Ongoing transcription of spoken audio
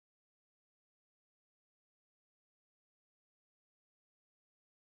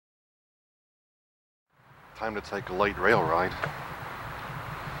Time to take a light rail ride.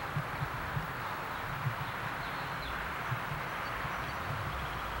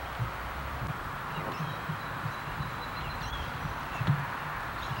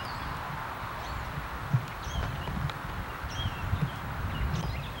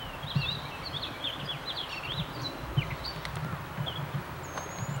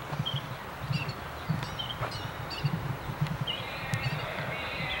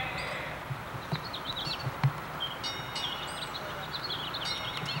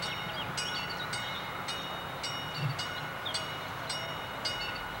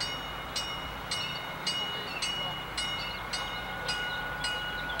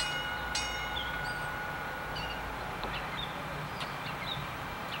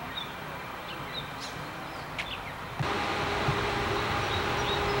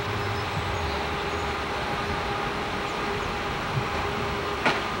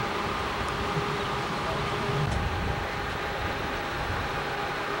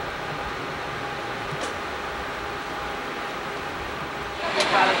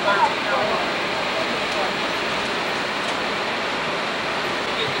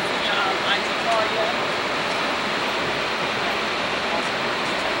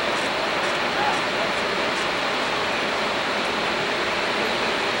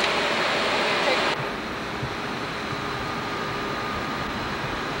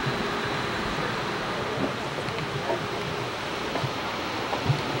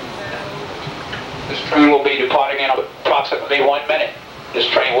 This train will be departing in approximately 1 minute. This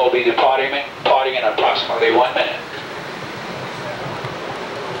train will be departing in approximately 1 minute.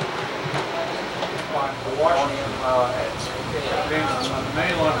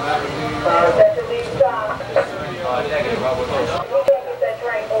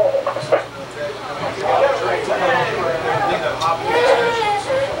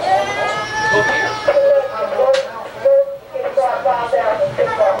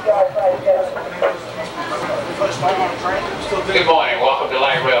 Good morning, welcome to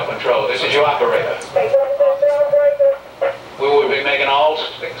Light Rail Control. This is your operator. We will be making all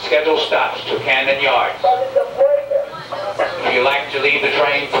scheduled stops to Camden Yards. If you'd like to leave the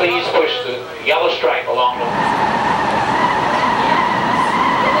train, please push the yellow stripe along the...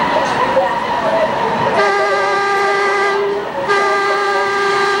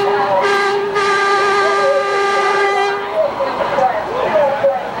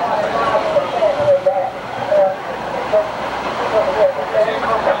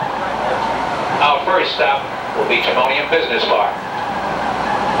 Our first stop will be Timonium Business Park.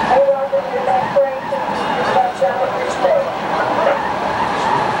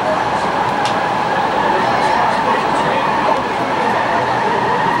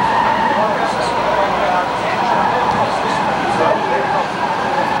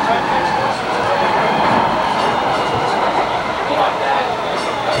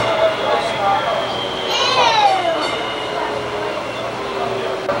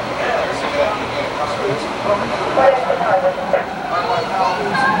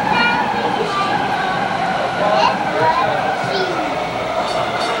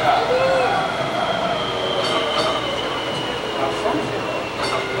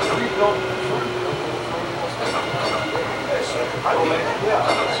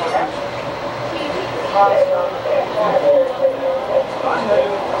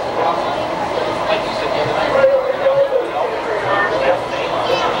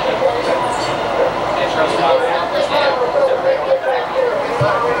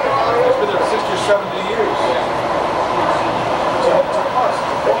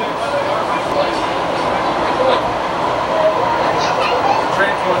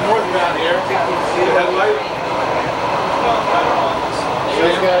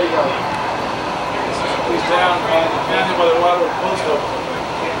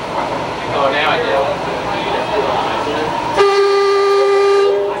 Oh, now I do.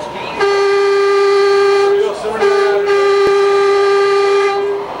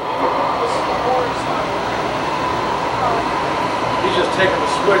 He's just taking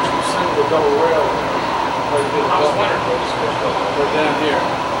the switch from single to double rail. I was wondering where the switch goes. We're down here.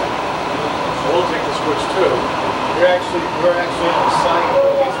 So we'll take the switch too. We're actually on the site.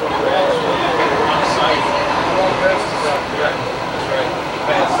 We're on the site. That's right.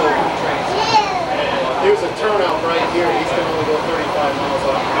 Fast over the trains. There's a turnout right here. He's going to only go 35 miles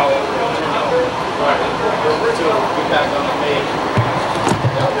an hour. Right. We'll be back on the main.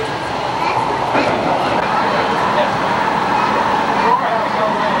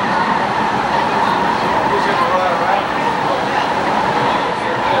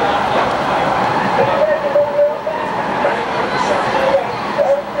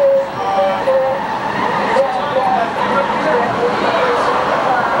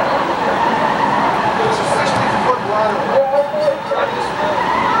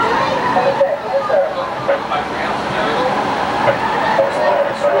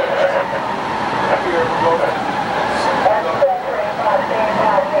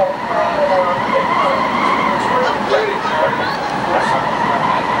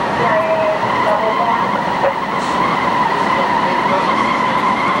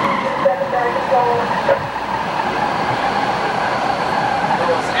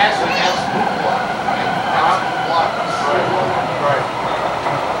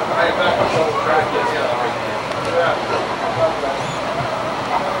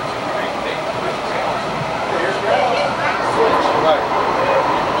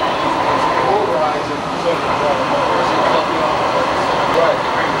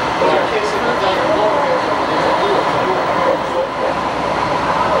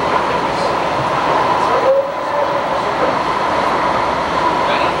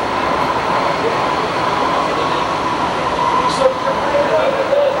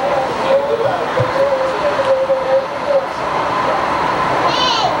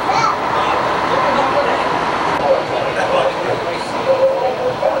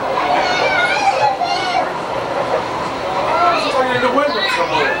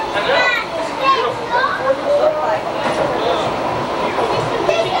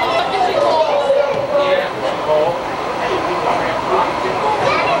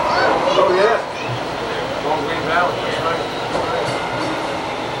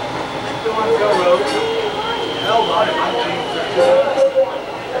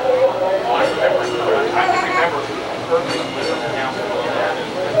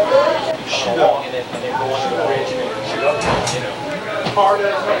 along and then go under the bridge and then shoot up, Hard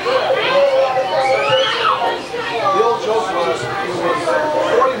as the old joke was it was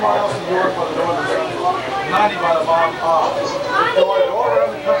 40 miles to York by the northern side, 90 by the mom and pop. Going all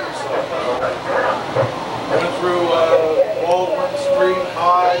around the countryside. Went through Baldwin Street,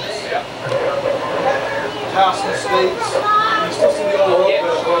 Hides, Towson Estates. You still see the old road there.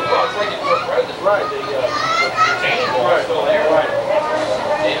 Right. The retaining wall is still there. Right.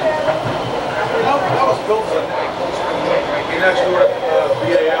 That was built next door to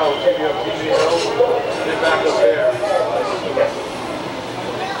BAL, get back up there.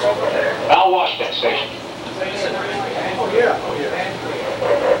 Al Washington Station. Oh yeah, oh yeah.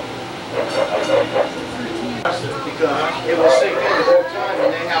 Because it was sick the whole time and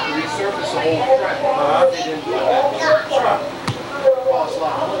they have to resurface the whole track. They didn't do that. Cost a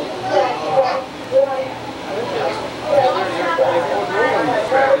lot of money. It's just,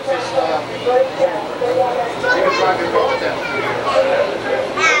 you can drive your car down.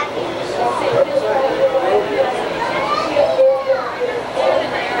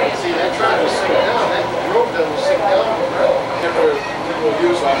 See, that track was sink down. That road that was sink down. Never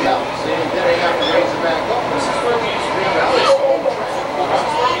use on that. See, then they have to raise it back up. This is where we used to be. Now it's all the track.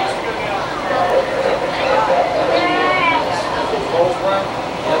 Old Brown?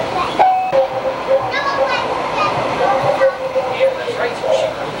 Yeah, that's right. So she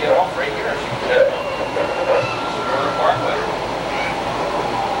couldn't get off right here. She could have Parkway.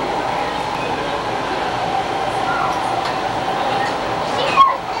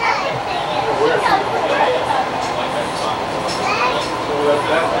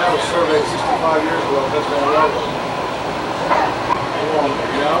 That was surveyed 65 years ago. That's been around.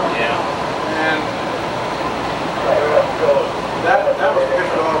 Yeah. And that was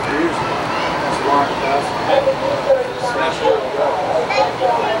picked off for use. That's why that's where it goes.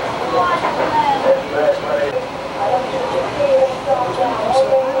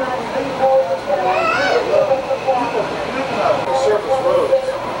 Surface roads.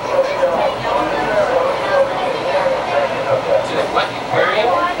 To the wet aquarium.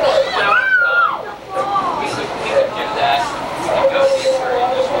 Now, we could do that. We could go to the aquarium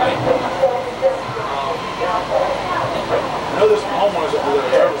this way. I know there's some homeowners up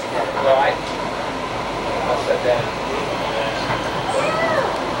there. Well, I'll set that.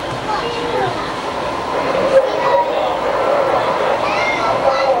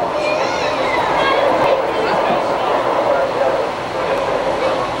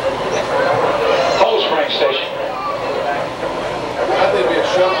 Cold Spring Station. I think it'd be a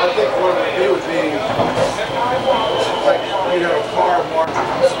show. I think what it would be like you'd have a car marked.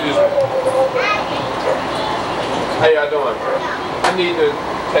 Excuse me. How y'all doing? I need to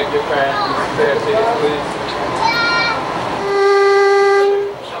take your fare tickets, please.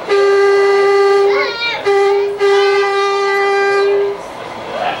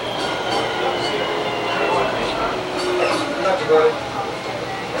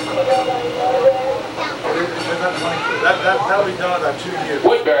 That'll be done in about 2 years.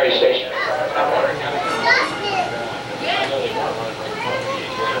 Woodbury Station.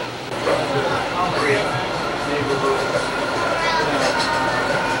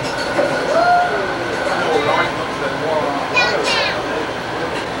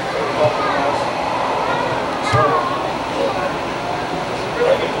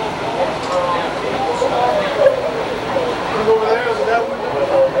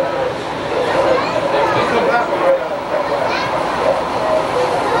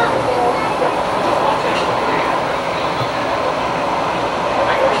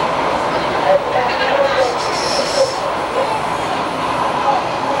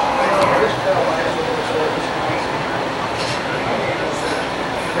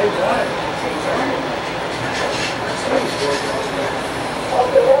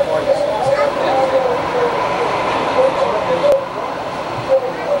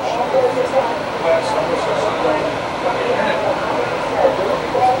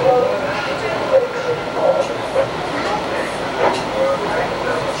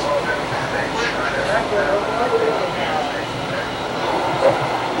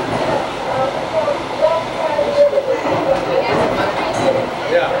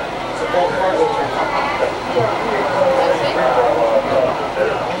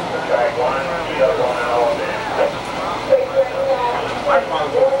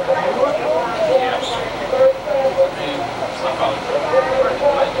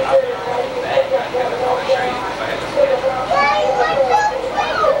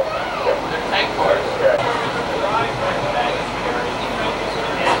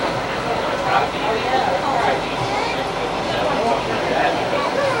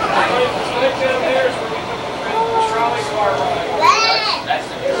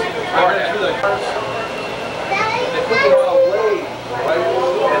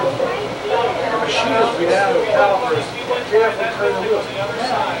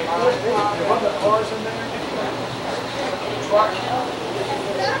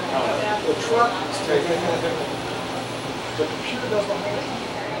 The truck is taking it. The computer does the whole thing.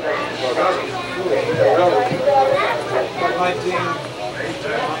 Well, that's like 19.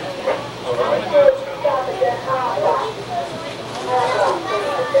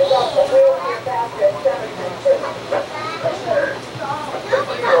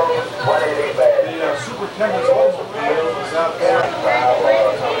 The superintendent's Oldsmobile is out there.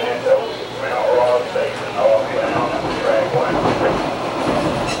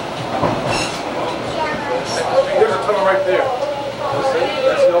 There's a tunnel right there.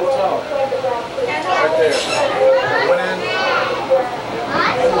 That's the old tunnel. Right there. Went in.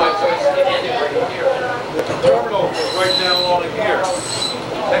 The terminal was right down along in here.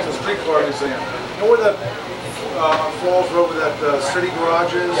 Next to the streetcar museum. You know where that Falls Road where that city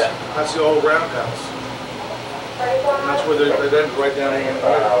garage is? Yeah. That's the old roundhouse. And that's where they ended right down in here.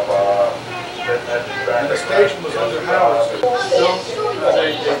 And the station was under Howard Street. So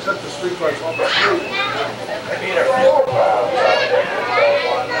they took the streetcars off the street.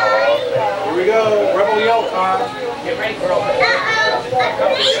 Here we go, Rebel Yell car. Get ready, girl.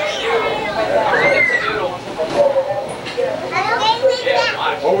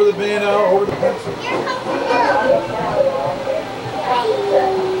 Over the B&O, over the pencil.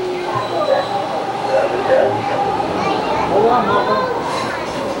 Hold on, Malcolm.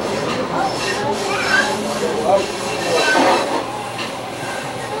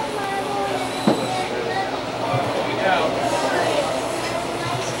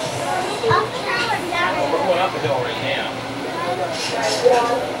 We're going up the hill right now.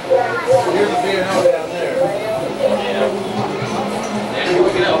 Here's the B&O down there. Yeah. There we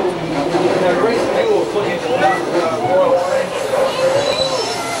go. That great fuel is looking for Royal Range.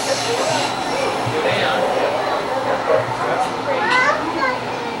 Go down.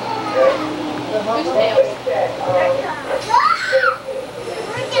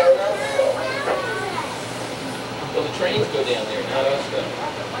 Well, the trains go down there. Now that's the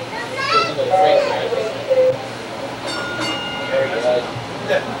train tracks. Very good.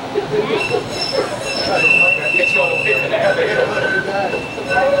 It's going to fit in there.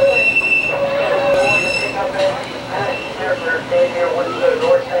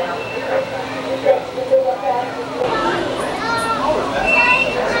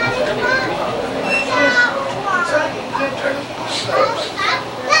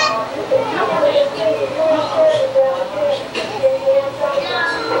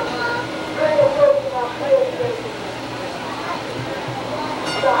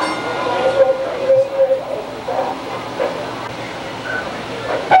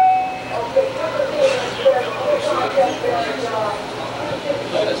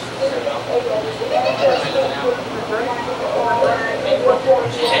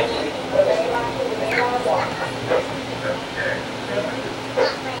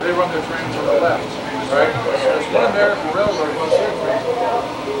 They run their trains on the left, right? There's one American railroad runs their trains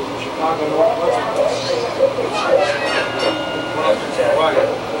Chicago Northwest. One up to the right,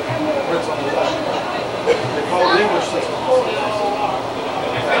 it's on the left. They call it the English system.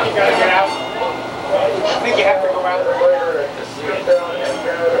 I think you gotta get out. I think you have to go out later to see it.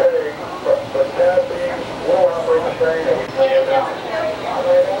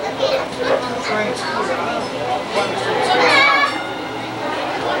 Trains.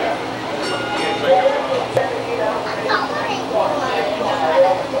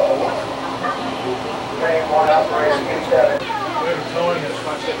 Towing is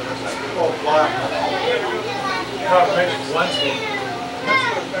much called black. Confirmation Zelensky. That's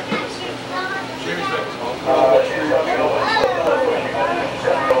what affected us. Jimmy's been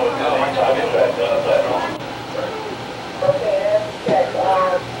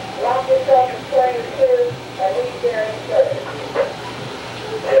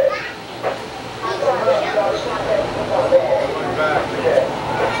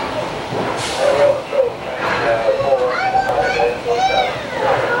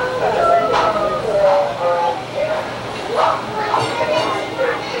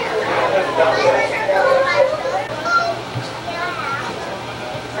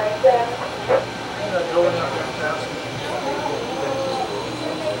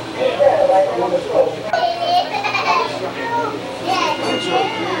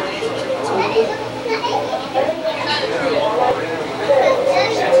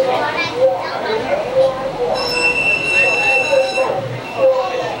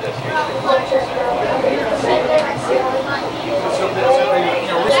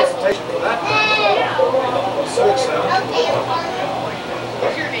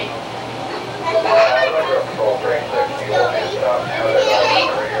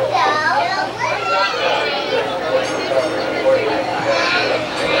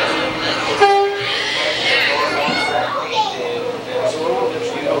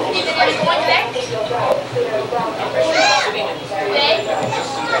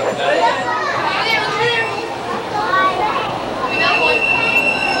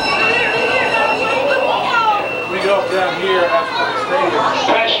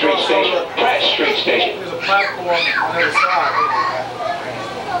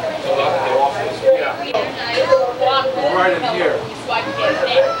right in here.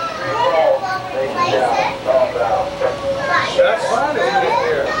 That's fine, isn't it,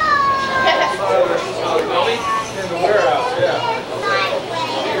 here? In the warehouse, yeah.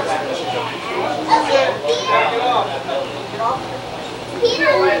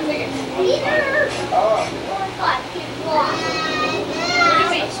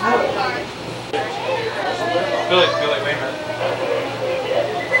 Billy, wait a minute.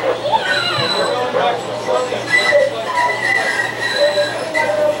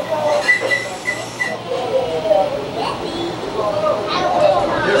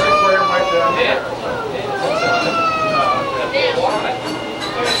 Here's the aquarium right down there.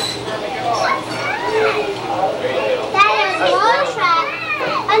 That is more track.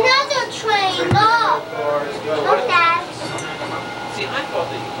 Another train. Look. Look, Dad. See, I thought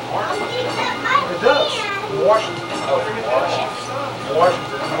that It does. In Washington. In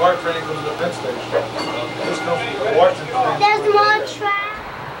Washington. The MARC training comes to the Penn Station. This comes from the Washington training. There's more track.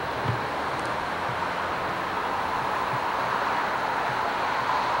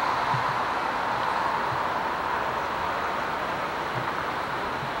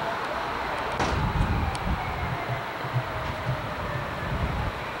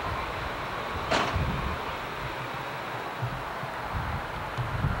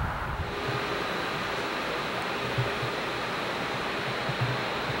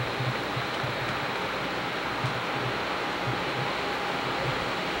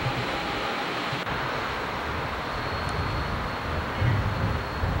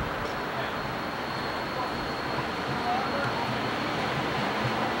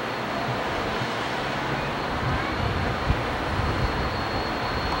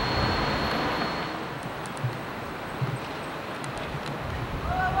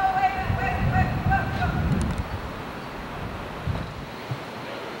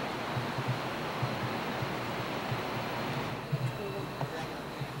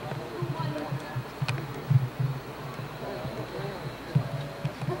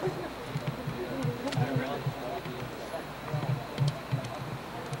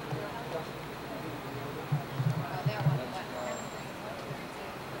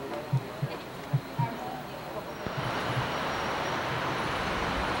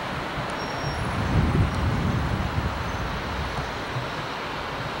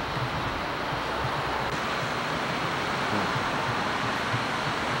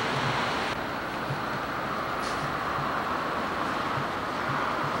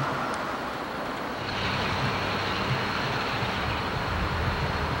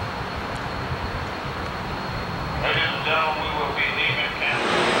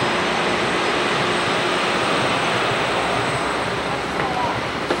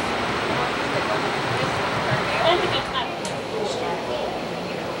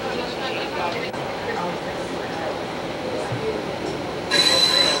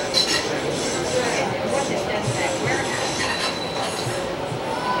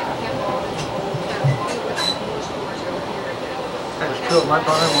 That's true. My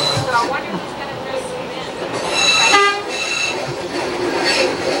brother was.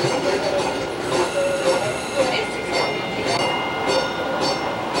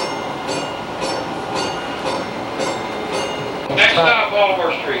 Next stop,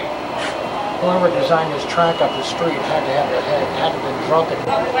 Baltimore Street. Whoever designed this track up the street had to have been drunken.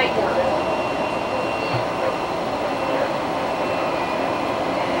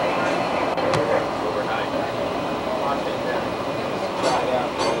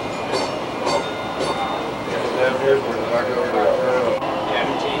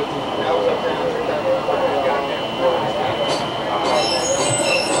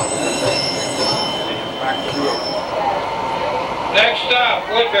 Next stop,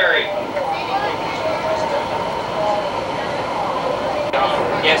 Woodbury.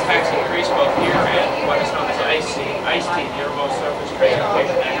 Gas tax increase both here and what is known as ICE, the Innermost Surface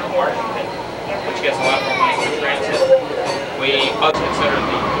Transportation Act of Washington, which gets a lot more money for transit. We consider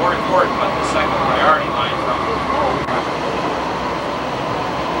the more important but the second priority line from